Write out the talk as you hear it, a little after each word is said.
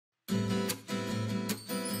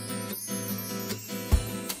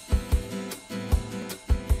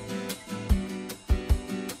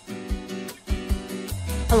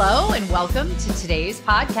Hello and welcome to today's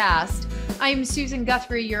podcast. I'm Susan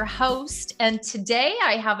Guthrie, your host, and today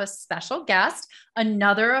I have a special guest,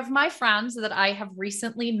 another of my friends that I have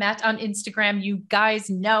recently met on Instagram. You guys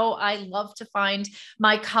know I love to find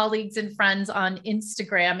my colleagues and friends on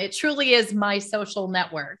Instagram. It truly is my social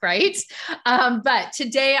network, right? But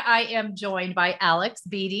today I am joined by Alex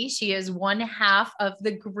Beattie. She is one half of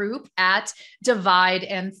the group at Divide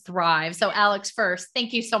and Thrive. So Alex, first,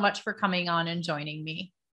 thank you so much for coming on and joining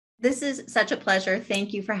me. This is such a pleasure.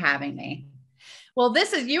 Thank you for having me. Well,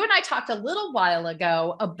 you and I talked a little while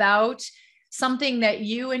ago about something that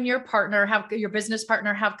you and your business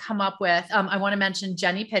partner have come up with. I want to mention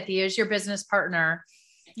Jenny Pithie is your business partner.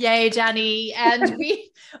 Yay, Jenny. And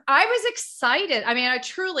I was excited. I mean,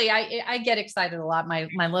 I get excited a lot.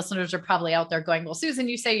 My listeners are probably out there going, well, Susan,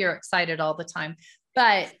 you say you're excited all the time,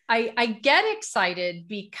 but I get excited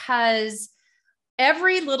because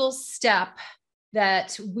every little step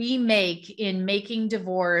that we make in making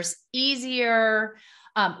divorce easier,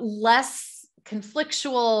 less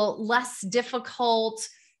conflictual, less difficult,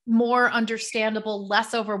 more understandable,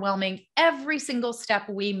 less overwhelming. Every single step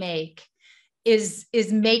we make is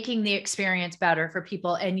making the experience better for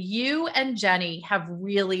people. And you and Jenny have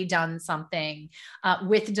really done something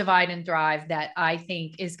with Divide and Thrive that I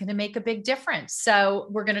think is going to make a big difference. So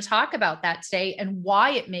we're going to talk about that today and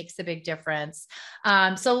why it makes a big difference.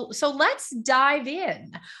 So let's dive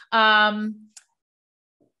in.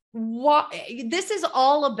 This is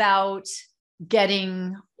all about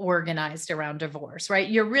getting organized around divorce, right?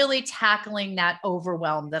 You're really tackling that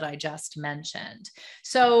overwhelm that I just mentioned.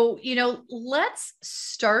 So, let's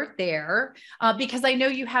start there because I know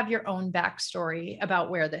you have your own backstory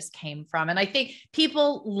about where this came from. And I think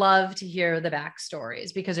people love to hear the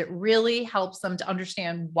backstories because it really helps them to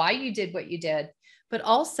understand why you did what you did, but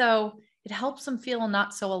also it helps them feel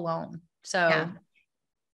not so alone. So, yeah.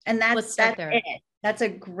 And that's there. it. That's a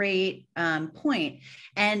great point.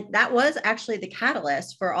 And that was actually the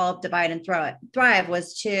catalyst for all of Divide and Thrive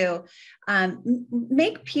was to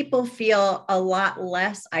make people feel a lot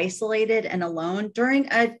less isolated and alone during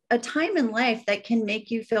a time in life that can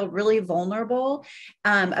make you feel really vulnerable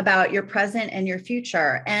about your present and your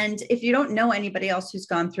future. And if you don't know anybody else who's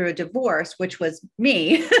gone through a divorce, which was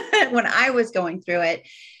me when I was going through it,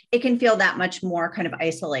 it can feel that much more kind of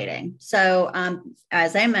isolating. So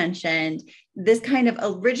as I mentioned, this kind of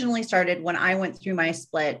originally started when I went through my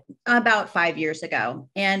split about 5 years ago.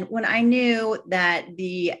 And when I knew that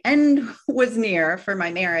the end was near for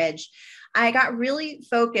my marriage, I got really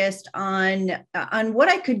focused on what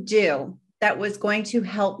I could do that was going to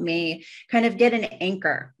help me kind of get an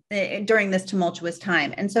anchor during this tumultuous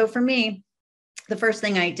time. And so for me, the first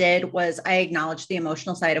thing I did was I acknowledged the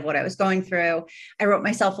emotional side of what I was going through. I wrote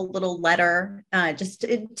myself a little letter just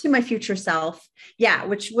to my future self. Yeah,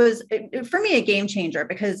 which was for me a game changer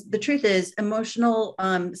because the truth is emotional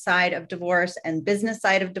side of divorce and business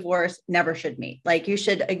side of divorce never should meet. Like you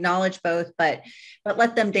should acknowledge both, but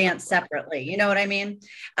let them dance separately. You know what I mean?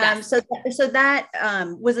 Yes. So that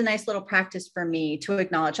was a nice little practice for me to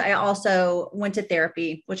acknowledge. I also went to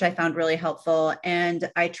therapy, which I found really helpful.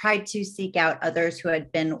 And I tried to seek out others who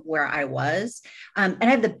had been where I was. And I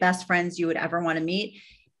have the best friends you would ever want to meet.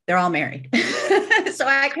 They're all married. So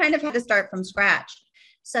I kind of had to start from scratch.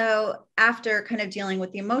 So after kind of dealing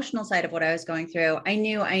with the emotional side of what I was going through, I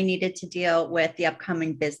knew I needed to deal with the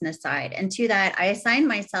upcoming business side. And to that, I assigned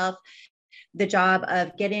myself the job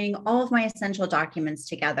of getting all of my essential documents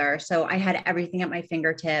together. So I had everything at my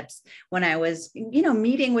fingertips when I was,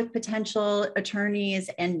 meeting with potential attorneys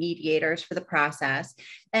and mediators for the process.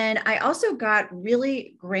 And I also got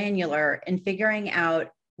really granular in figuring out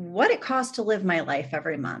what it costs to live my life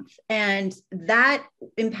every month. And that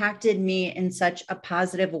impacted me in such a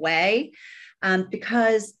positive way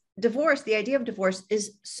because the idea of divorce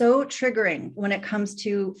is so triggering when it comes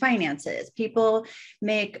to finances. People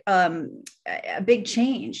make a big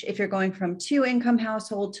change if you're going from 2-income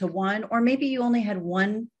household to one, or maybe you only had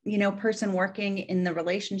one, person working in the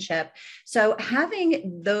relationship. So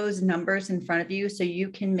having those numbers in front of you so you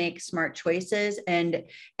can make smart choices and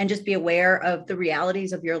just be aware of the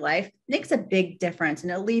realities of your life makes a big difference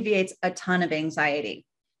and alleviates a ton of anxiety.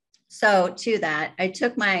 So to that, I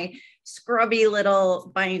took my scrubby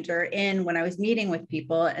little binder in when I was meeting with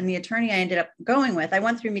people, and the attorney I ended up going with, I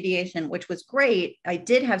went through mediation, which was great. I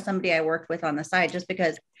did have somebody I worked with on the side just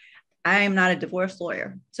because I am not a divorce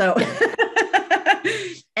lawyer. So,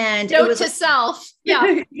 And note it was to self.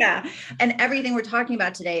 Yeah. yeah. And everything we're talking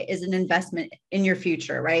about today is an investment in your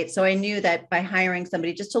future, right? So I knew that by hiring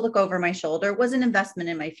somebody just to look over my shoulder was an investment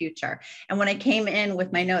in my future. And when I came in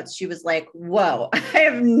with my notes, she was like, whoa, I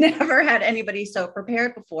have never had anybody so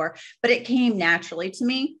prepared before, but it came naturally to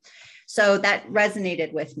me. So that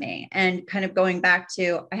resonated with me. And kind of going back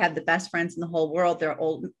to, I have the best friends in the whole world. They're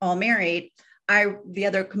all married. The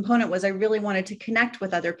other component was I really wanted to connect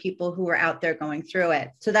with other people who were out there going through it.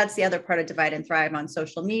 So that's the other part of Divide and Thrive on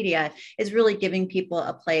social media, is really giving people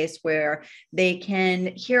a place where they can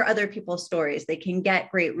hear other people's stories. They can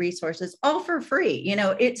get great resources all for free. You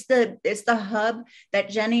know, it's the hub that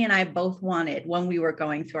Jenny and I both wanted when we were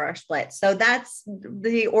going through our split. So that's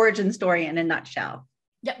the origin story in a nutshell.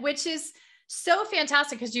 Yeah, which is so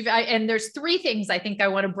fantastic, because and there's three things I think I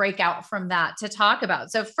want to break out from that to talk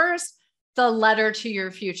about. So first, the letter to your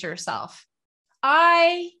future self.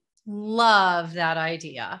 I love that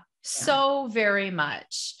idea so very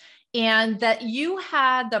much. And that you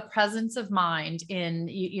had the presence of mind in,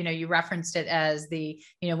 you referenced it as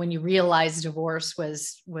when you realized divorce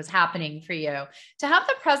was happening for you, to have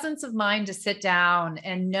the presence of mind to sit down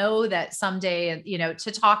and know that someday,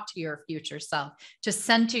 to talk to your future self, to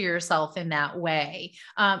center yourself in that way,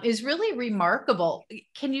 is really remarkable.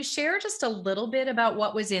 Can you share just a little bit about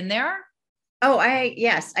what was in there? Oh,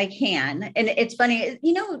 yes, I can. And it's funny,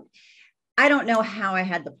 I don't know how I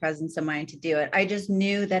had the presence of mind to do it. I just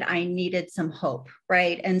knew that I needed some hope,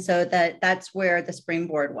 right? And so that's where the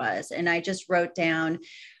springboard was. And I just wrote down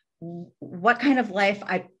what kind of life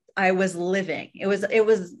I was living. It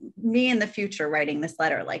was me in the future writing this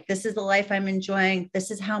letter. Like, this is the life I'm enjoying. This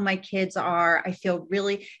is how my kids are. I feel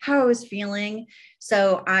really how I was feeling.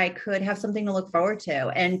 So I could have something to look forward to.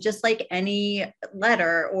 And just like any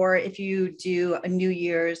letter, or if you do a New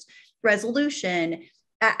Year's resolution,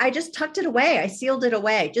 I just tucked it away. I sealed it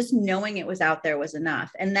away. Just knowing it was out there was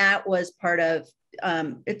enough. And that was part of,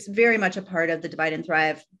 it's very much a part of the Divide and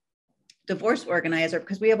Thrive divorce organizer,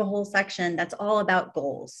 because we have a whole section that's all about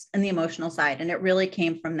goals and the emotional side. And it really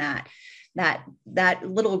came from that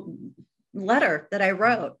little letter that I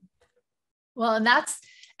wrote. Well, and that's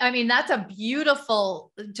a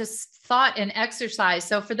beautiful just thought and exercise.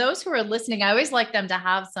 So for those who are listening, I always like them to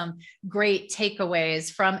have some great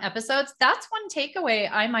takeaways from episodes. That's one takeaway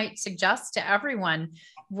I might suggest to everyone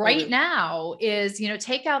right now is,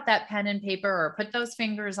 take out that pen and paper, or put those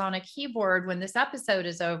fingers on a keyboard when this episode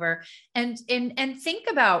is over, and think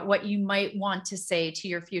about what you might want to say to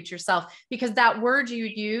your future self, because that word you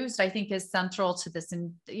used, I think, is central to this.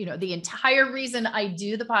 And, the entire reason I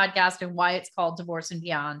do the podcast and why it's called Divorce and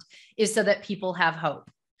Beyond is so that people have hope.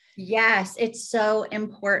 Yes, it's so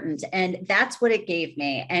important. And that's what it gave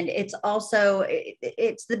me. And it's also,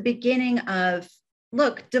 it's the beginning of,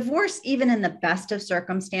 look, divorce, even in the best of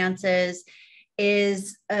circumstances,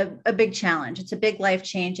 is a big challenge. It's a big life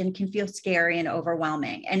change and can feel scary and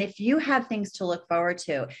overwhelming. And if you have things to look forward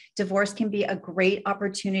to, divorce can be a great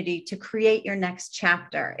opportunity to create your next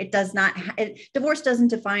chapter. Divorce doesn't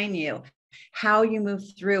define you. How you move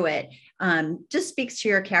through it just speaks to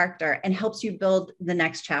your character and helps you build the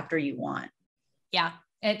next chapter you want. Yeah.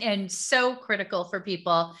 And so critical for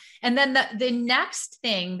people. And then the next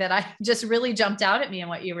thing that I just really jumped out at me in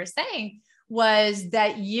what you were saying was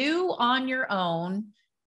that you on your own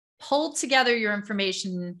pulled together your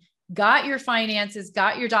information, got your finances,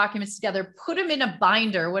 got your documents together, put them in a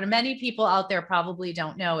binder. What many people out there probably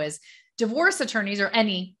don't know is divorce attorneys, or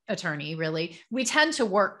any attorney really, we tend to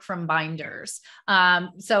work from binders.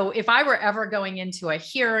 So if I were ever going into a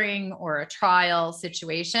hearing or a trial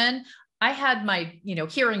situation, I had my,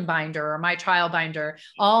 hearing binder or my trial binder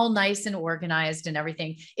all nice and organized and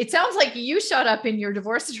everything. It sounds like you showed up in your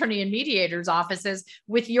divorce attorney and mediator's offices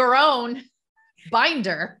with your own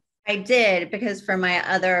binder. I did, because for my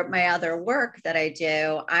other work that I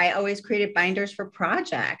do, I always created binders for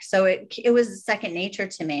projects. So it was second nature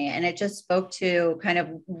to me. And it just spoke to kind of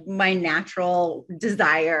my natural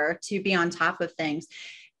desire to be on top of things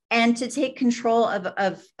and to take control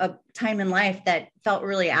of time in life that felt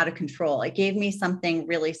really out of control. It gave me something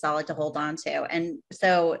really solid to hold on to. And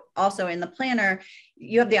so also in the planner,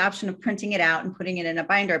 you have the option of printing it out and putting it in a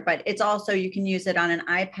binder, but it's also, you can use it on an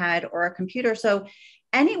iPad or a computer. So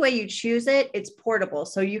any way you choose it, it's portable.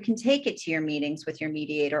 So you can take it to your meetings with your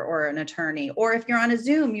mediator or an attorney, or if you're on a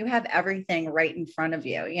Zoom, you have everything right in front of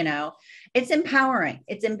you. It's empowering.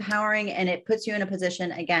 It's empowering. And it puts you in a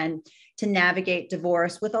position, again, to navigate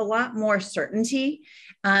divorce with a lot more certainty,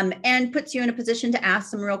 and puts you in a position to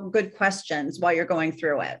ask some real good questions while you're going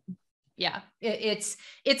through it. Yeah, it's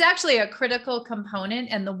actually a critical component,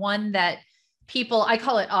 and the one that people, I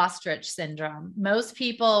call it ostrich syndrome. Most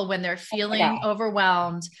people, when they're feeling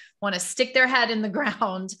overwhelmed, want to stick their head in the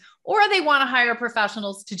ground, or they want to hire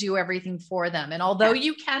professionals to do everything for them. And although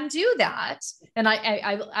you can do that, and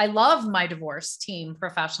I love my divorce team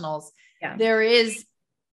professionals, there is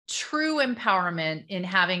true empowerment in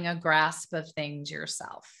having a grasp of things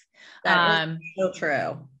yourself. That is so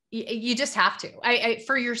true. You just have to,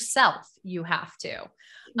 for yourself, you have to.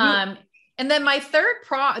 And then my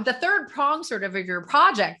the third prong sort of your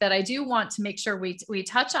project that I do want to make sure we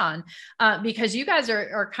touch on, because you guys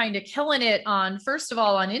are kind of killing it on, first of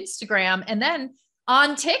all, on Instagram, and then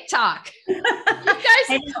on TikTok. You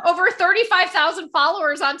guys over 35,000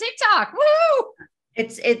 followers on TikTok. Woo!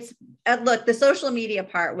 It's look, the social media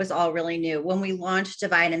part was all really new. When we launched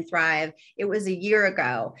Divide and Thrive, it was a year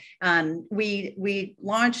ago. We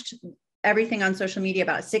launched everything on social media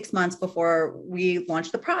about 6 months before we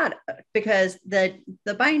launched the product, because the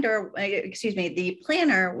planner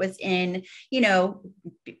was in,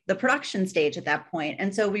 the production stage at that point.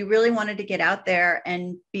 And so we really wanted to get out there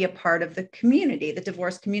and be a part of the community, the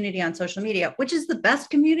divorce community on social media, which is the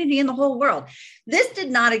best community in the whole world. This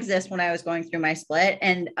did not exist when I was going through my split.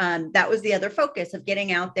 And that was the other focus of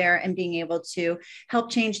getting out there and being able to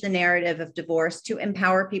help change the narrative of divorce, to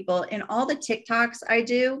empower people. In all the TikToks I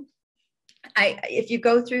do, if you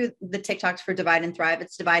go through the TikToks for Divide and Thrive,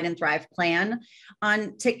 it's Divide and Thrive Plan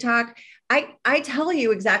on TikTok. I tell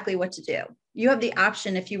you exactly what to do. You have the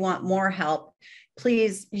option, if you want more help,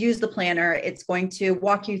 please use the planner. It's going to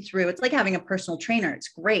walk you through. It's like having a personal trainer. It's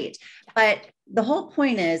great. But the whole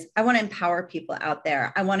point is, I want to empower people out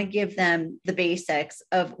there. I want to give them the basics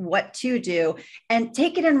of what to do, and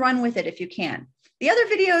take it and run with it if you can. The other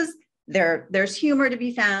videos, there's humor to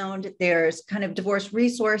be found. There's kind of divorce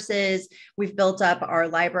resources. We've built up our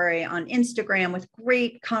library on Instagram with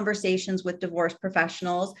great conversations with divorce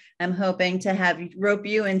professionals. I'm hoping to rope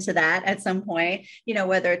you into that at some point,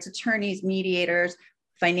 whether it's attorneys, mediators,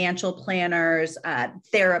 financial planners,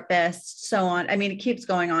 therapists, so on. I mean, it keeps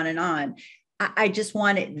going on and on. I just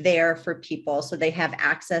want it there for people so they have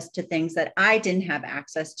access to things that I didn't have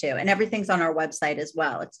access to. And everything's on our website as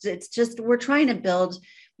well. It's just, we're trying to build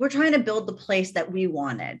the place that we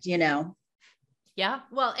wanted, Yeah.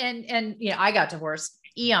 Well, and I got divorced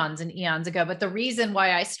eons and eons ago, but the reason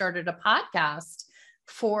why I started a podcast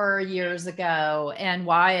 4 years ago and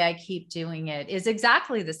why I keep doing it is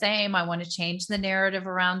exactly the same. I want to change the narrative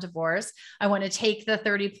around divorce. I want to take the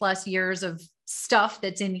 30 plus years of stuff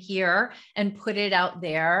that's in here and put it out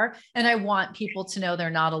there. And I want people to know they're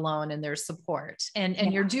not alone and there's support,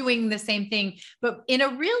 and you're doing the same thing, but in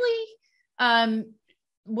a really,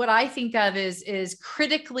 what I think of is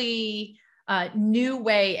critically new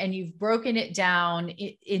way. And you've broken it down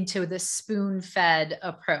into the spoon-fed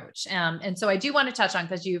approach. And so I do want to touch on,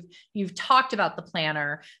 because you've talked about the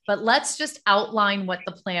planner, but let's just outline what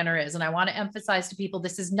the planner is. And I want to emphasize to people,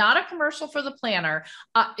 this is not a commercial for the planner,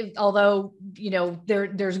 although,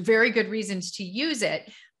 there's very good reasons to use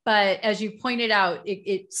it. But as you pointed out,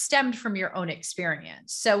 it stemmed from your own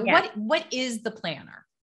experience. So what is the planner?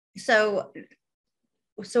 So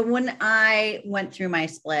when I went through my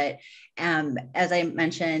split, as I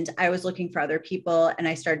mentioned, I was looking for other people, and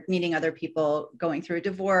I started meeting other people going through a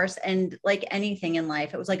divorce. And like anything in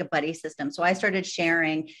life, it was like a buddy system. So I started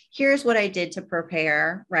sharing, here's what I did to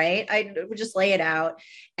prepare, right? I would just lay it out.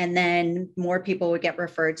 And then more people would get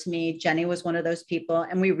referred to me. Jenny was one of those people.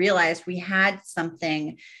 And we realized we had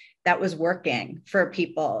something that was working for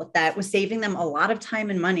people, that was saving them a lot of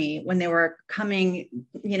time and money when they were coming,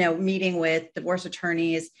 meeting with divorce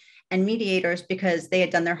attorneys and mediators, because they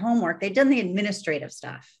had done their homework. They'd done the administrative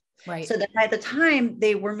stuff. Right. So that by the time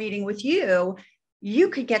they were meeting with you, you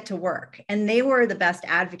could get to work, and they were the best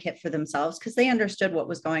advocate for themselves because they understood what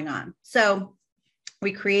was going on. So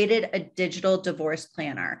we created a digital divorce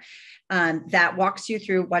planner that walks you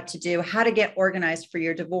through what to do, how to get organized for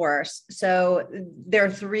your divorce. So there are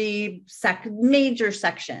three major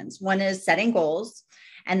sections. One is setting goals.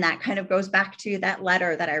 And that kind of goes back to that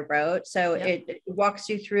letter that I wrote. So it walks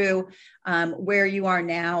you through where you are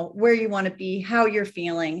now, where you want to be, how you're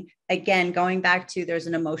feeling. Again, going back to, there's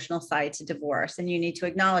an emotional side to divorce, and you need to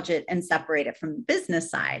acknowledge it and separate it from the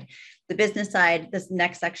business side. The business side, this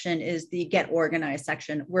next section is the get organized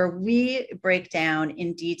section, where we break down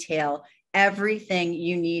in detail everything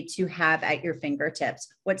you need to have at your fingertips,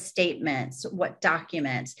 what statements, what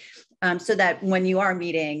documents, so that when you are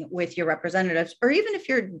meeting with your representatives, or even if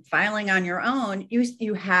you're filing on your own,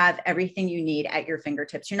 you have everything you need at your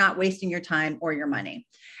fingertips. You're not wasting your time or your money.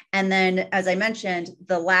 And then, as I mentioned,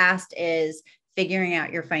 the last is figuring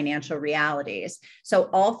out your financial realities. So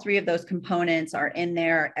all three of those components are in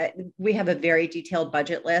there. We have a very detailed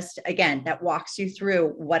budget list, again, that walks you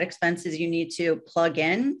through what expenses you need to plug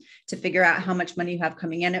in to figure out how much money you have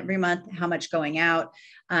coming in every month, how much going out.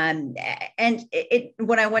 And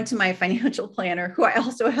when I went to my financial planner, who I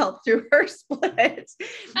also helped through her split,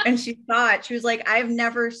 and she was like, I've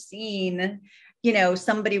never seen,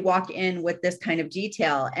 somebody walk in with this kind of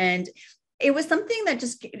detail. And it was something that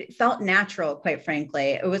just felt natural, quite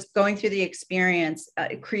frankly. It was going through the experience,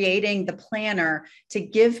 creating the planner to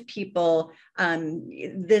give people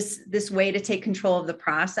this way to take control of the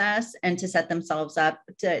process and to set themselves up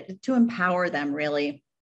to empower them, really.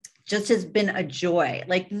 Just has been a joy.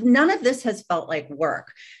 Like, none of this has felt like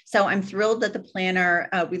work. So I'm thrilled that the planner,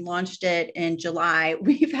 we launched it in July.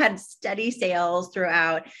 We've had steady sales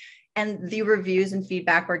throughout, and the reviews and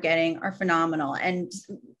feedback we're getting are phenomenal. And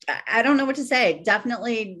I don't know what to say.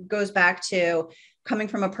 Definitely goes back to coming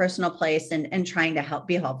from a personal place and trying to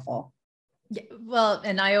be helpful. Well,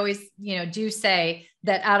 and I always, do say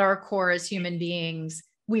that at our core as human beings,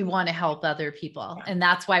 we want to help other people. And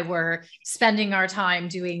that's why we're spending our time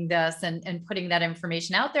doing this and putting that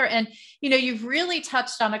information out there. And, you've really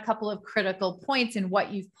touched on a couple of critical points in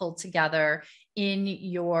what you've pulled together in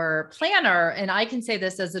your planner. And I can say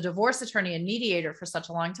this as a divorce attorney and mediator for such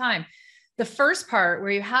a long time. The first part,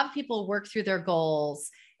 where you have people work through their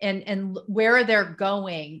goals and where they're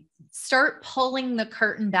going, start pulling the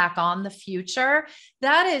curtain back on the future.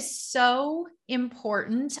 That is so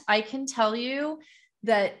important. I can tell you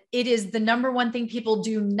that it is the number one thing people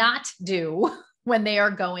do not do when they are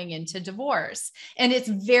going into divorce. And it's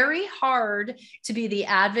very hard to be the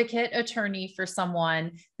advocate attorney for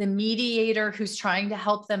someone, the mediator who's trying to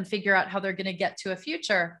help them figure out how they're going to get to a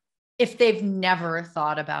future if they've never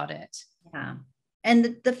thought about it. Yeah.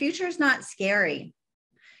 And the future is not scary.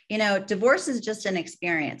 Divorce is just an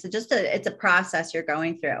experience. It's a process you're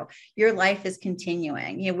going through. Your life is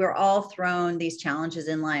continuing. We're all thrown these challenges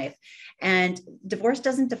in life, and divorce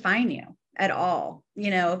doesn't define you at all.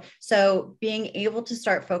 So being able to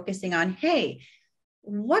start focusing on, hey,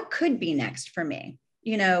 what could be next for me?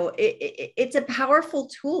 It's a powerful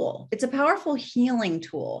tool. It's a powerful healing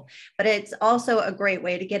tool, but it's also a great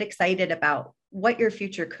way to get excited about what your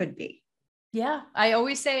future could be. Yeah. I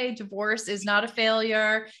always say divorce is not a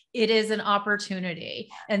failure. It is an opportunity.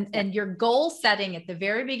 And your goal setting at the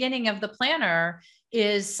very beginning of the planner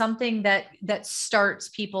is something that starts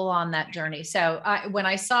people on that journey. So when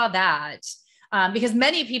I saw that, because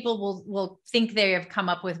many people will think they have come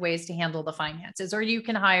up with ways to handle the finances, or you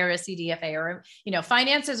can hire a CDFA, or,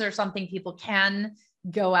 finances are something people can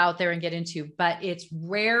go out there and get into, but it's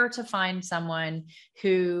rare to find someone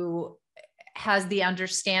who has the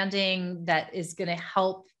understanding that is going to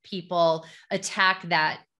help people attack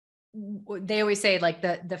that. They always say, like,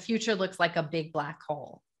 the future looks like a big black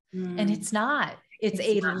hole, and it's not. It's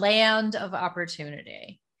a land of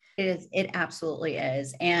opportunity. It is. It absolutely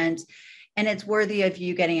is. And it's worthy of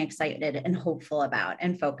you getting excited and hopeful about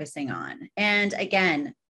and focusing on. And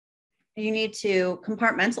again, you need to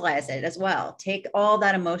compartmentalize it as well. Take all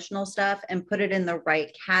that emotional stuff and put it in the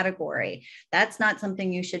right category. That's not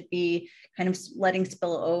something you should be kind of letting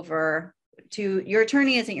spill over to your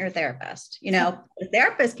attorney. Isn't your therapist. A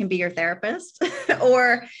therapist can be your therapist,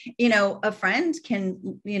 or, a friend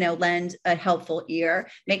can, lend a helpful ear.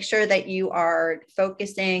 Make sure that you are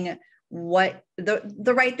focusing what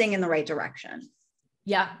the right thing in the right direction.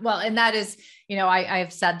 Yeah. Well, and that is,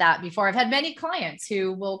 I've said that before. I've had many clients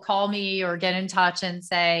who will call me or get in touch and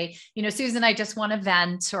say, Susan, I just want to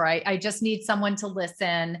vent, or I just need someone to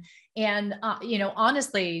listen. And,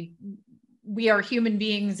 honestly, we are human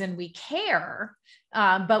beings and we care,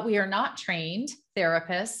 but we are not trained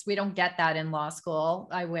therapists. We don't get that in law school.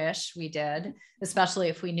 I wish we did, especially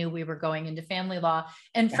if we knew we were going into family law.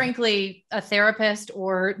 And frankly, a therapist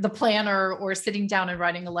or the planner or sitting down and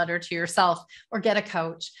writing a letter to yourself or get a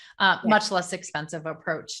coach, much less expensive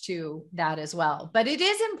approach to that as well. But it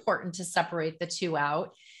is important to separate the two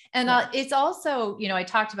out. And it's also, I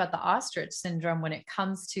talked about the ostrich syndrome when it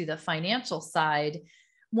comes to the financial side.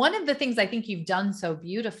 One of the things I think you've done so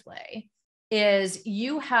beautifully is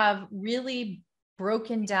you have really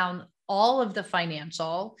broken down all of the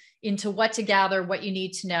financial into what to gather, what you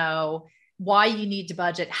need to know, why you need to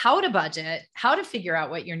budget, how to figure out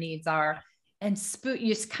what your needs are, and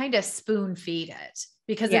you kind of spoon feed it,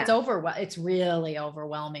 because it's really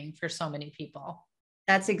overwhelming for so many people.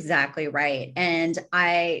 That's exactly right. And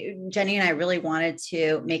Jenny and I really wanted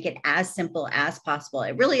to make it as simple as possible.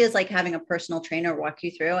 It really is like having a personal trainer walk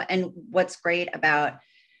you through. And what's great about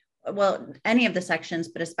well, any of the sections,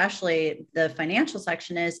 but especially the financial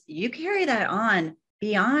section, is you carry that on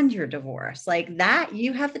beyond your divorce. Like that,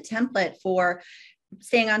 you have the template for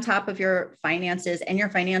staying on top of your finances and your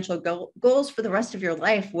financial goals for the rest of your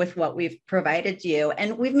life with what we've provided you.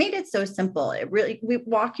 And we've made it so simple. We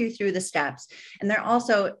walk you through the steps. And they're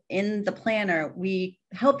also in the planner. We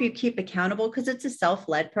help you keep accountable because it's a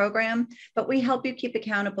self-led program, but we help you keep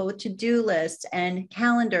accountable with to-do lists and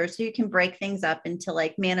calendars so you can break things up into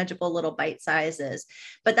like manageable little bite sizes.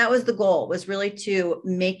 But that was the goal, was really to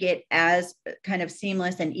make it as kind of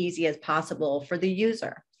seamless and easy as possible for the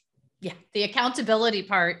user. Yeah, the accountability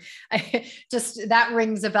part, that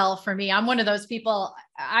rings a bell for me. I'm one of those people,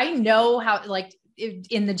 I know how, like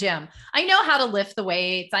in the gym, I know how to lift the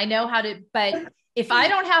weights. I know how to, but if I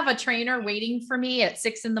don't have a trainer waiting for me at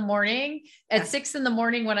 6 a.m, at 6 a.m,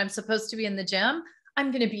 when I'm supposed to be in the gym, I'm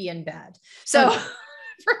going to be in bed. So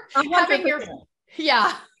for having your,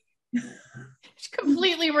 yeah,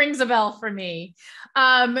 completely rings a bell for me.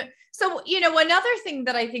 So, another thing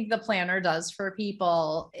that I think the planner does for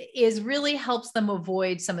people is really helps them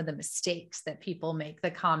avoid some of the mistakes that people make, the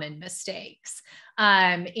common mistakes.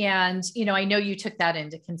 And, I know you took that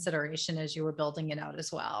into consideration as you were building it out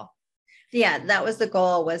as well. Yeah, that was the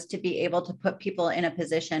goal, was to be able to put people in a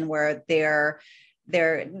position where they're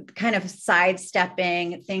kind of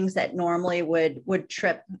sidestepping things that normally would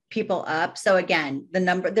trip people up. So again,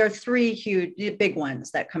 there are 3 huge, big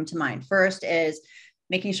ones that come to mind. First is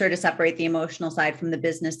making sure to separate the emotional side from the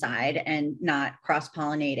business side and not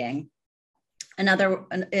cross-pollinating. Another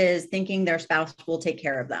is thinking their spouse will take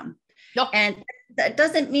care of them. Yep. And that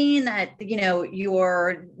doesn't mean that,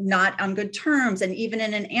 you're not on good terms. And even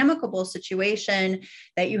in an amicable situation,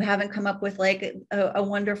 that you haven't come up with like a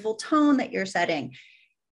wonderful tone that you're setting.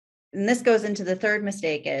 And this goes into the third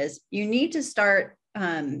mistake, is you need to start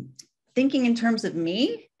thinking in terms of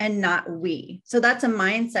me and not we. So that's a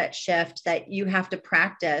mindset shift that you have to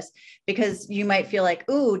practice, because you might feel like,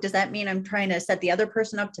 ooh, does that mean I'm trying to set the other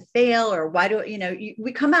person up to fail? Or why do,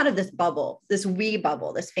 we come out of this bubble, this we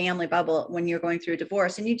bubble, this family bubble when you're going through a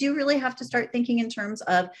divorce. And you do really have to start thinking in terms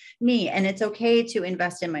of me. And it's okay to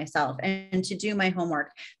invest in myself and to do my homework.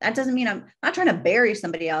 That doesn't mean I'm not trying to bury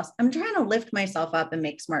somebody else. I'm trying to lift myself up and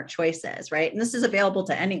make smart choices, right? And this is available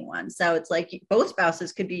to anyone. So it's like both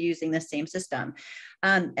spouses could be using the same system.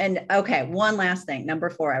 And okay, one last thing, number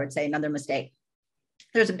 4, I would say another mistake.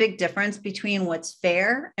 There's a big difference between what's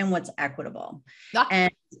fair and what's equitable.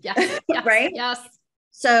 And yes, right? Yes.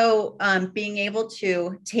 So being able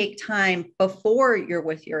to take time before you're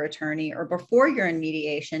with your attorney or before you're in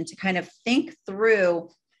mediation to kind of think through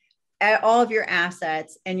all of your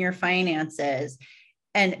assets and your finances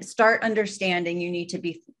and start understanding, you need to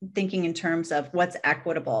be thinking in terms of what's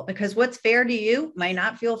equitable, because what's fair to you might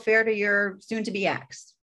not feel fair to your soon to be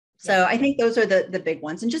ex. So I think those are the big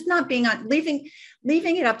ones, and just not being leaving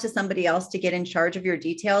it up to somebody else to get in charge of your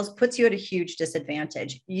details puts you at a huge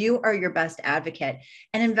disadvantage. You are your best advocate,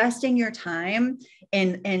 and investing your time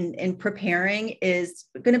in preparing is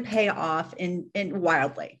going to pay off in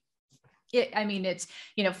wildly. It's,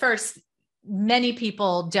 first, many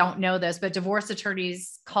people don't know this, but divorce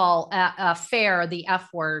attorneys call fair the F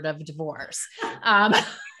word of divorce.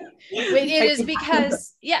 It is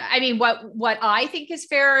because, what I think is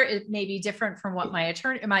fair, it may be different from what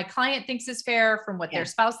my client thinks is fair, from what their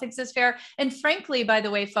spouse thinks is fair. And frankly, by the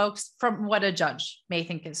way, folks, from what a judge may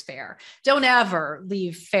think is fair. Don't ever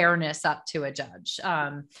leave fairness up to a judge.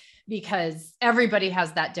 Because everybody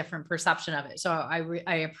has that different perception of it. So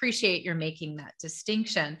I appreciate you're making that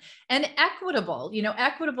distinction. And equitable,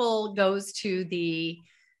 equitable goes to the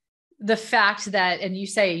fact that, and you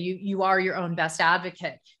say you are your own best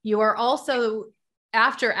advocate. You are also,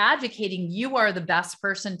 after advocating, you are the best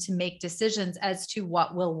person to make decisions as to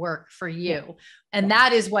what will work for you. And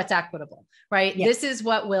that is what's equitable, right? Yeah. This is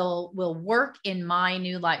what will work in my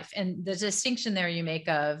new life. And the distinction there you make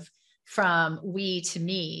of from we to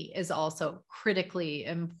me is also critically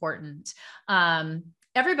important.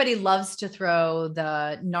 Everybody loves to throw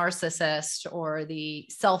the narcissist or the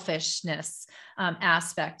selfishness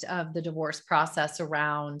aspect of the divorce process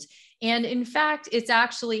around. And in fact, it's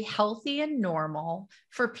actually healthy and normal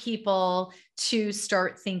for people to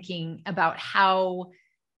start thinking about how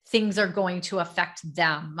things are going to affect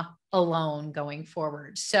them alone going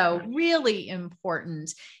forward. So really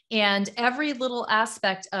important. And every little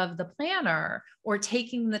aspect of the planner, or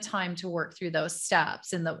taking the time to work through those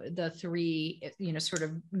steps and the 3, sort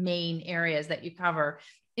of main areas that you cover,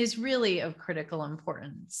 is really of critical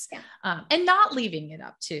importance. Yeah. And not leaving it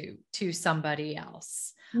up to somebody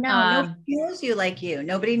else. No, nobody knows you like you.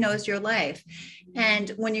 Nobody knows your life. And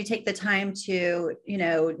when you take the time to,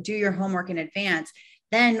 do your homework in advance,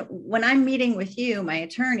 then when I'm meeting with you, my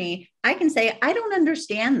attorney, I can say, I don't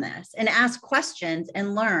understand this, and ask questions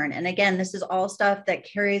and learn. And again, this is all stuff that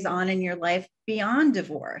carries on in your life beyond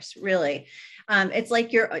divorce, really. It's like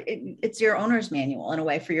it's your owner's manual in a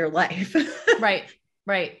way for your life. Right.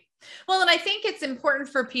 Right. Well, and I think it's important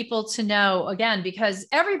for people to know, again, because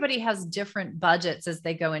everybody has different budgets as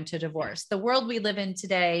they go into divorce. The world we live in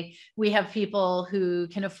today, we have people who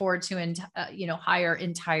can afford to, hire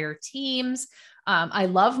entire teams. I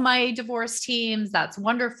love my divorce teams. That's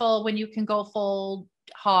wonderful when you can go full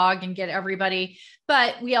hog and get everybody.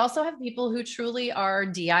 But we also have people who truly are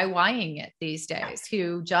DIYing it these days,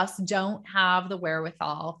 who just don't have the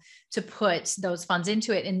wherewithal to put those funds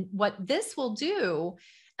into it. And what this will do,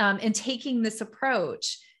 and taking this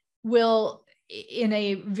approach, will, in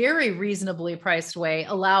a very reasonably priced way,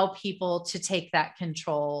 allow people to take that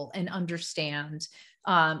control and understand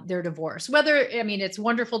their divorce. It's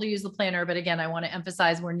wonderful to use the planner, but again, I want to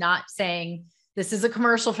emphasize, we're not saying this is a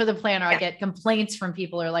commercial for the planner. Yeah. I get complaints from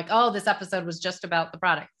people who are like, oh, this episode was just about the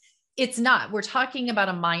product. It's not. We're talking about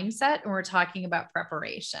a mindset, and we're talking about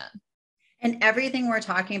preparation. And everything we're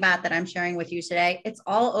talking about that I'm sharing with you today, it's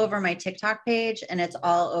all over my TikTok page, and it's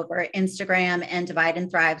all over Instagram and Divide and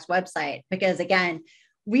Thrive's website. Because again,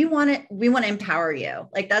 we want to empower you.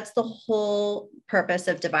 Like, that's the whole purpose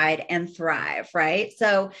of Divide and Thrive, right?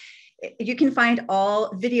 So you can find all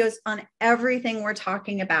videos on everything we're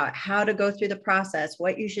talking about, how to go through the process,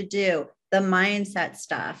 what you should do, the mindset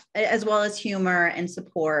stuff, as well as humor and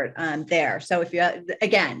support there. So if you,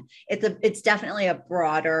 again, it's definitely a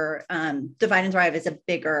broader, Divide and Thrive is a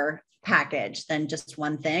bigger package than just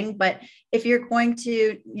one thing. But if you're going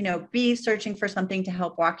to, be searching for something to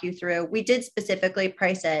help walk you through, we did specifically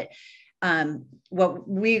price it what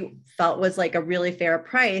we felt was like a really fair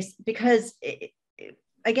price, because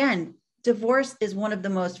again, divorce is one of the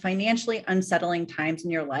most financially unsettling times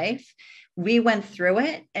in your life. We went through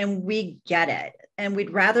it and we get it. And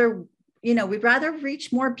we'd rather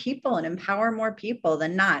reach more people and empower more people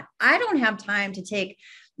than not. I don't have time to take,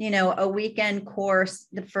 a weekend course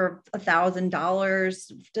for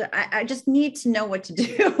 $1,000. I just need to know what to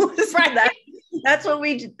do. Right. That's what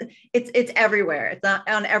it's everywhere. It's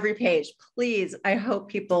on every page. Please, I hope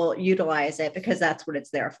people utilize it, because that's what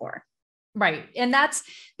it's there for. Right. And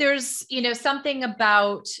there's, something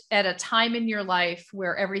about, at a time in your life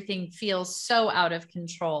where everything feels so out of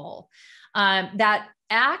control, that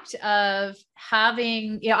act of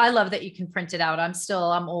having, I love that you can print it out.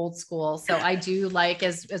 I'm old school. So I do like,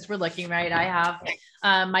 as we're looking, right, I have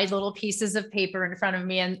my little pieces of paper in front of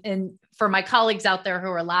me, and for my colleagues out there who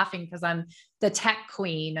are laughing, because I'm the tech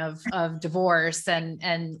queen of divorce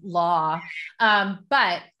and law.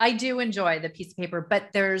 But I do enjoy the piece of paper, but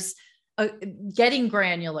there's getting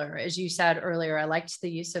granular, as you said earlier. I liked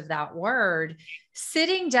the use of that word,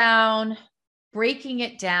 sitting down, breaking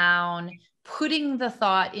it down, putting the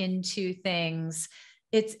thought into things.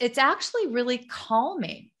 It's actually really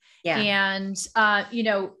calming. Yeah. And,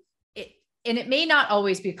 it may not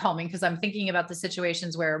always be calming, because I'm thinking about the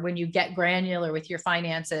situations where, when you get granular with your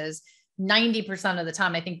finances, 90% of the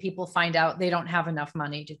time, I think people find out they don't have enough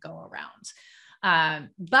money to go around.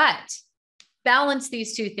 But balance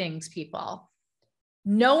these two things, people.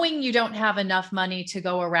 Knowing you don't have enough money to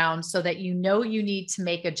go around, so that you need to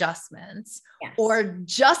make adjustments. Yes. Or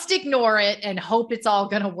just ignore it and hope it's all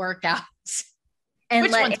going to work out. And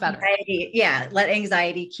which one's better? Let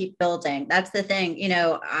anxiety keep building. That's the thing.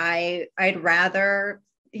 I'd rather,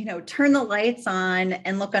 turn the lights on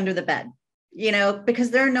and look under the bed,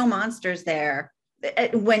 because there are no monsters there.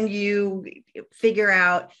 When you figure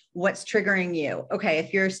out what's triggering you. Okay,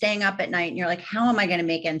 if you're staying up at night and you're like, how am I going to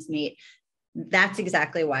make ends meet? That's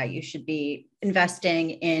exactly why you should be investing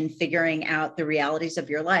in figuring out the realities of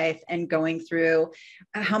your life and going through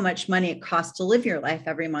how much money it costs to live your life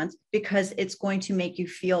every month, because it's going to make you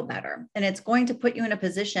feel better. And it's going to put you in a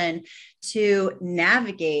position to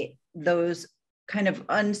navigate those kind of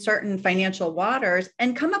uncertain financial waters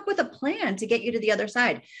and come up with a plan to get you to the other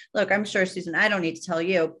side. Look, I'm sure, Susan, I don't need to tell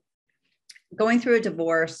you, going through a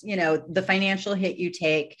divorce, the financial hit you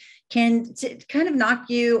take can kind of knock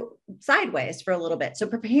you sideways for a little bit. So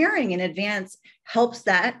preparing in advance helps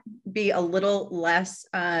that be a little less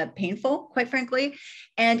painful, quite frankly.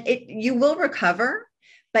 And you will recover,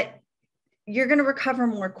 but you're going to recover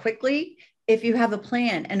more quickly if you have a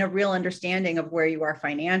plan and a real understanding of where you are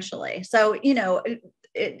financially. So,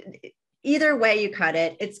 either way you cut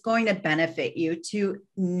it, it's going to benefit you to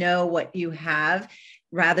know what you have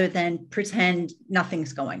rather than pretend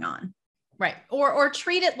nothing's going on. Right. Or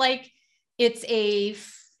treat it like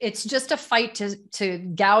it's just a fight to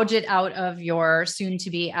gouge it out of your soon to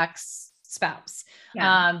be ex-spouse.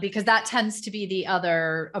 Yeah. Because that tends to be the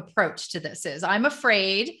other approach to this is I'm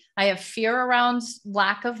afraid, I have fear around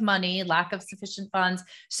lack of money, lack of sufficient funds.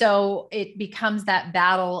 So it becomes that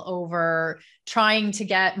battle over trying to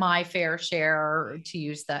get my fair share, to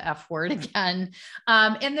use the F word again.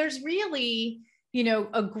 And there's really,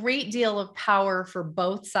 a great deal of power for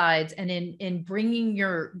both sides. And in bringing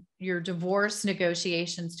your divorce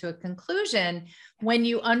negotiations to a conclusion, when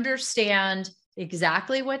you understand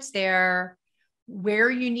exactly what's there, where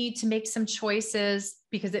you need to make some choices,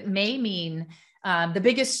 because it may mean the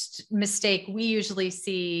biggest mistake we usually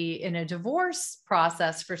see in a divorce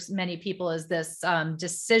process for many people is this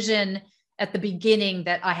decision at the beginning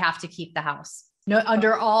that I have to keep the house. No,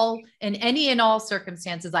 under all and any and all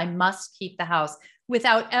circumstances, I must keep the house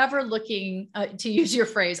without ever looking, to use your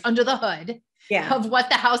phrase, under the hood of what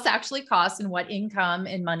the house actually costs and what income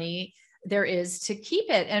and money there is to keep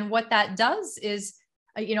it. And what that does is,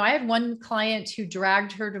 I had one client who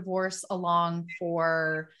dragged her divorce along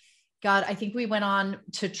for, God, I think we went on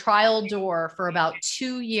to trial door for about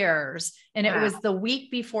 2 years. And it was the week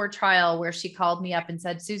before trial where she called me up and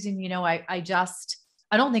said, Susan,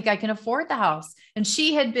 I don't think I can afford the house. And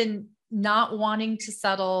she had been not wanting to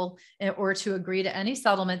settle or to agree to any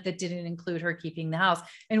settlement that didn't include her keeping the house.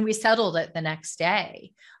 And we settled it the next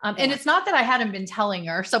day. And it's not that I hadn't been telling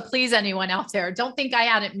her. So please, anyone out there, don't think I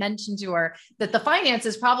hadn't mentioned to her that the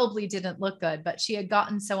finances probably didn't look good, but she had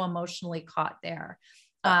gotten so emotionally caught there.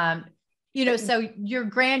 So your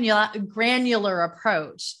granular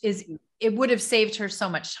approach it would have saved her so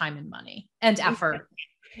much time and money and effort.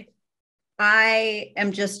 I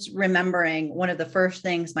am just remembering one of the first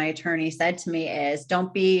things my attorney said to me is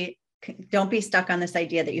don't be stuck on this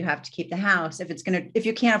idea that you have to keep the house if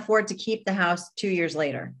you can't afford to keep the house 2 years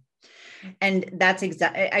later. And that's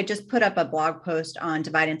I just put up a blog post on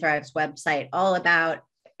Divide and Thrive's website all about,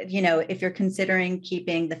 if you're considering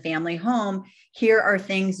keeping the family home, here are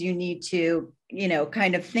things you need to,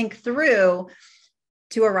 kind of think through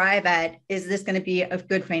to arrive at, is this going to be a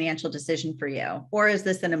good financial decision for you? Or is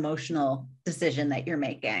this an emotional decision that you're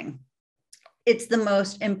making? It's the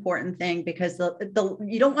most important thing because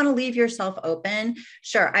you don't want to leave yourself open.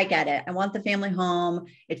 Sure, I get it. I want the family home.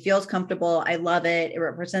 It feels comfortable. I love it. It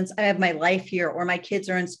represents, I have my life here or my kids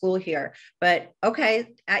are in school here. But okay,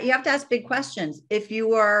 you have to ask big questions. If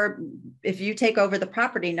you take over the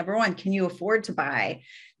property, number one, can you afford to buy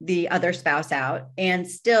the other spouse out and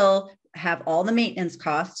still have all the maintenance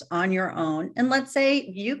costs on your own? And let's say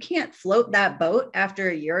you can't float that boat after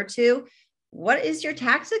a year or two. What is your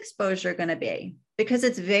tax exposure going to be? Because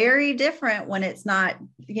it's very different when it's not,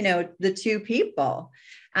 the two people.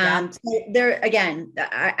 So there again,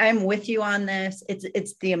 I'm with you on this.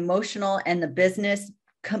 It's the emotional and the business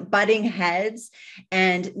butting heads,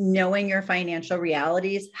 and knowing your financial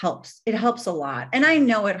realities helps. It helps a lot. And I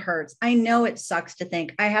know it hurts. I know it sucks to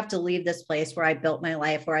think I have to leave this place where I built my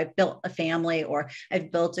life, where I've built a family, or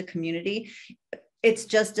I've built a community. It's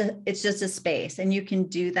just a space. And you can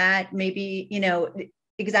do that maybe,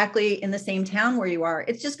 exactly in the same town where you are.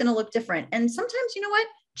 It's just going to look different. And sometimes, you know what?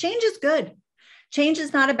 Change is good. Change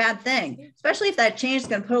is not a bad thing, especially if that change is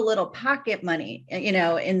going to put a little pocket money,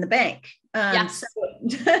 in the bank. Yes.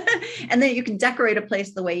 And then you can decorate a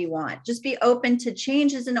place the way you want. Just be open to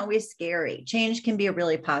change. Isn't always scary. Change can be a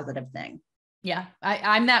really positive thing. Yeah.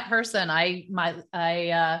 I'm that person. I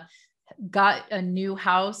got a new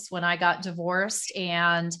house when I got divorced,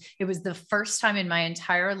 and it was the first time in my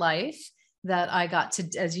entire life that I got to,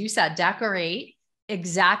 as you said, decorate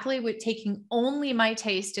exactly with taking only my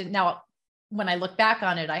taste. And now when I look back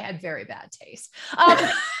on it, I had very bad taste.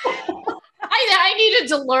 I needed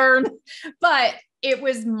to learn, but it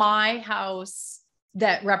was my house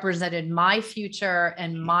that represented my future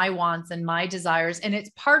and my wants and my desires. And it's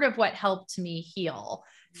part of what helped me heal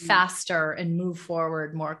faster and move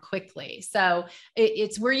forward more quickly. So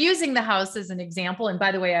we're using the house as an example. And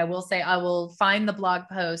by the way, I will say, I will find the blog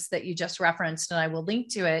post that you just referenced and I will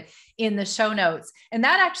link to it in the show notes. And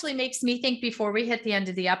that actually makes me think, before we hit the end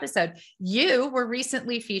of the episode, you were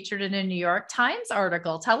recently featured in a New York Times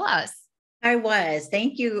article. Tell us. I was.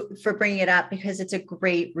 Thank you for bringing it up, because it's a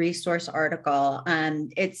great resource article.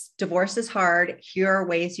 It's Divorce is Hard. Here are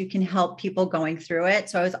ways you can help people going through it.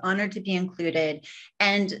 So I was honored to be included,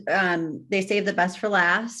 and they save the best for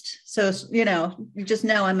last. So, you just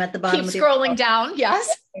know I'm at the bottom. Keep scrolling down.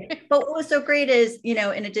 Yes. But what was so great is,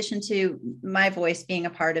 in addition to my voice being a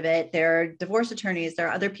part of it, there are divorce attorneys, there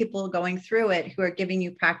are other people going through it who are giving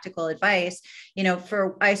you practical advice.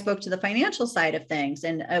 I spoke to the financial side of things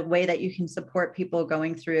and a way that you can support people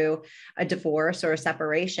going through a divorce or a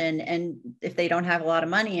separation. And if they don't have a lot of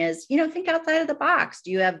money is, think outside of the box.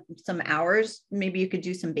 Do you have some hours? Maybe you could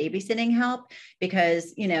do some babysitting help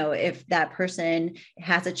because, if that person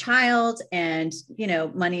has a child and,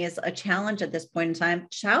 money is a challenge at this point in time,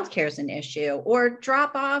 childcare is an issue, or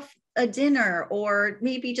drop off a dinner, or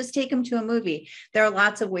maybe just take them to a movie. There are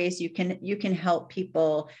lots of ways you can help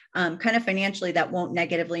people kind of financially that won't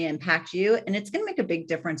negatively impact you. And it's going to make a big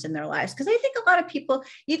difference in their lives. Because I think a lot of people,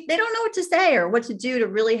 they don't know what to say or what to do to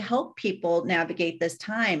really help people navigate this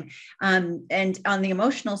time. And on the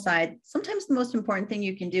emotional side, sometimes the most important thing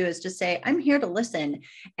you can do is just say, I'm here to listen.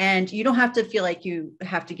 And you don't have to feel like you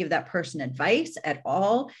have to give that person advice at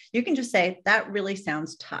all. You can just say, that really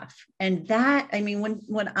sounds tough. And that,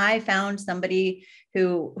 when I found somebody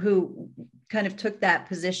who kind of took that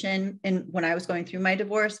position and when I was going through my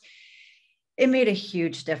divorce, it made a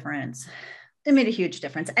huge difference. It made a huge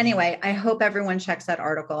difference. Anyway, I hope everyone checks that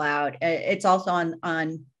article out. It's also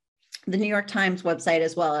on the New York Times website,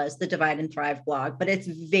 as well as the Divide and Thrive blog, but it's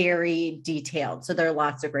very detailed. So there are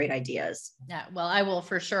lots of great ideas. Yeah, well, I will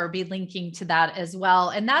for sure be linking to that as well.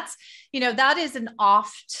 And that's, that is an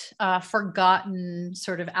oft forgotten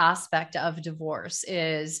sort of aspect of divorce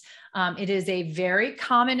is it is a very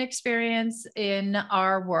common experience in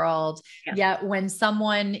our world. Yeah. Yet when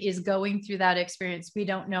someone is going through that experience, we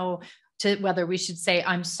don't know whether we should say,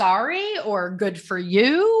 I'm sorry, or good for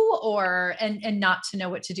you, or, and not to know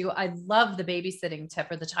what to do. I love the babysitting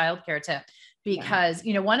tip or the childcare tip, because,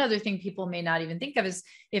 one other thing people may not even think of is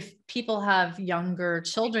if people have younger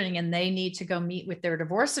children and they need to go meet with their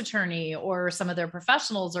divorce attorney or some of their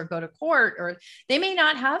professionals or go to court, or they may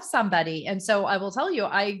not have somebody. And so I will tell you,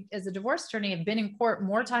 I, as a divorce attorney, have been in court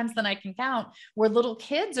more times than I can count, where little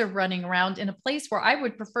kids are running around in a place where I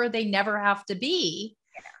would prefer they never have to be,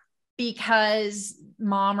 because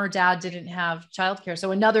mom or dad didn't have childcare.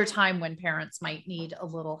 So another time when parents might need a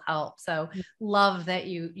little help. So love that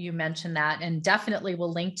you mentioned that, and definitely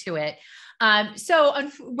will link to it. So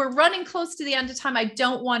we're running close to the end of time. I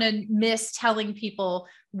don't want to miss telling people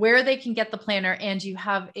where they can get the planner, and you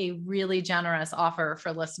have a really generous offer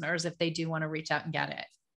for listeners if they do want to reach out and get it.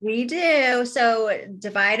 We do. So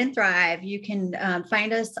Divide and Thrive, you can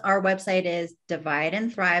find us. Our website is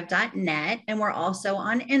divideandthrive.net. And we're also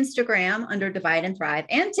on Instagram under Divide and Thrive,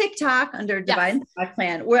 and TikTok under Divide and Thrive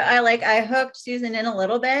Plan, where I hooked Susan in a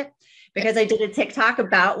little bit, because I did a TikTok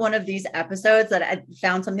about one of these episodes that I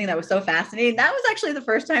found something that was so fascinating. That was actually the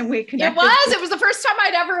first time we connected. It was the first time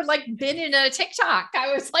I'd ever been in a TikTok.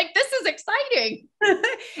 I was like, this is exciting.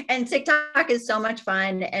 And TikTok is so much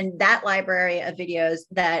fun. And that library of videos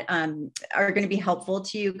that are going to be helpful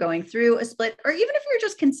to you going through a split, or even if you're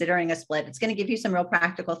just considering a split, it's going to give you some real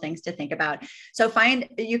practical things to think about. So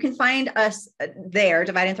you can find us there,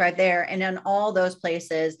 Divide and Thrive there, and in all those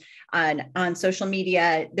places on social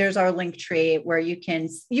media. There's our link tree where you can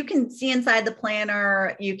see inside the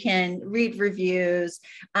planner, you can read reviews,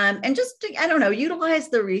 and just, utilize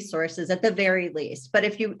the resources at the very least. But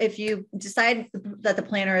if you decide that the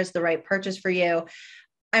planner is the right purchase for you,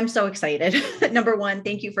 I'm so excited. Number one,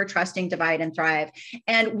 thank you for trusting Divide and Thrive.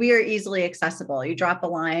 And we are easily accessible. You drop a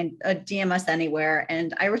line, DM us anywhere,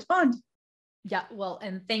 and I respond. Yeah. Well,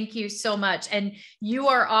 and thank you so much. And you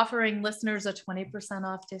are offering listeners a 20%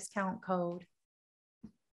 off discount code.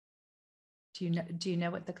 Do you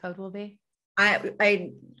know what the code will be?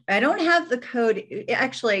 I don't have the code.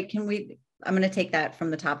 Actually, I'm going to take that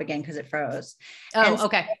from the top again, because it froze.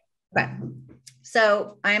 Okay. Okay.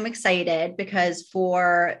 So I'm excited because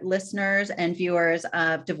for listeners and viewers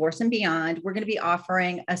of Divorce and Beyond, we're going to be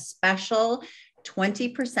offering a special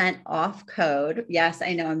 20% off code. Yes,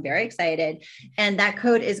 I know, I'm very excited. And that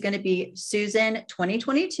code is going to be Susan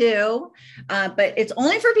 2022, but it's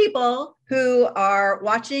only for people who are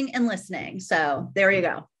watching and listening. So there you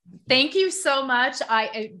go. Thank you so much.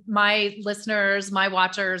 My listeners, my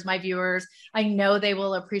watchers, my viewers, I know they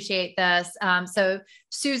will appreciate this. So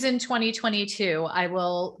Susan 2022, I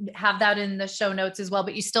will have that in the show notes as well,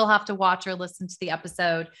 but you still have to watch or listen to the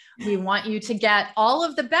episode. We want you to get all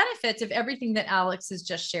of the benefits of everything that Alex has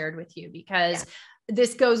just shared with you, because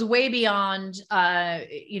this goes way beyond,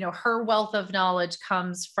 her wealth of knowledge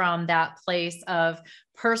comes from that place of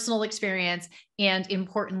personal experience and,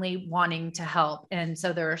 importantly, wanting to help. And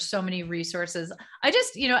so there are so many resources. I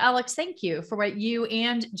just, Alex, thank you for what you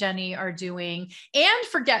and Jenny are doing, and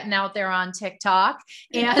for getting out there on TikTok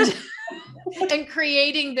and and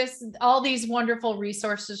creating all these wonderful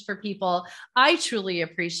resources for people. I truly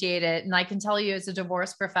appreciate it. And I can tell you as a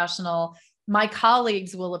divorce professional, my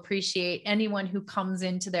colleagues will appreciate anyone who comes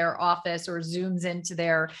into their office or Zooms into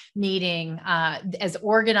their meeting as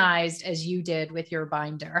organized as you did with your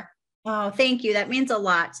binder. Oh, thank you. That means a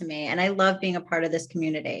lot to me. And I love being a part of this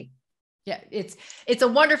community. Yeah, it's a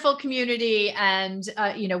wonderful community, and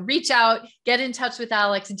reach out, get in touch with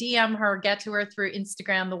Alex, DM her, get to her through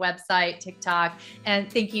Instagram, the website, TikTok,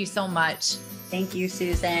 and thank you so much. Thank you,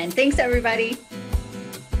 Susan. Thanks, everybody.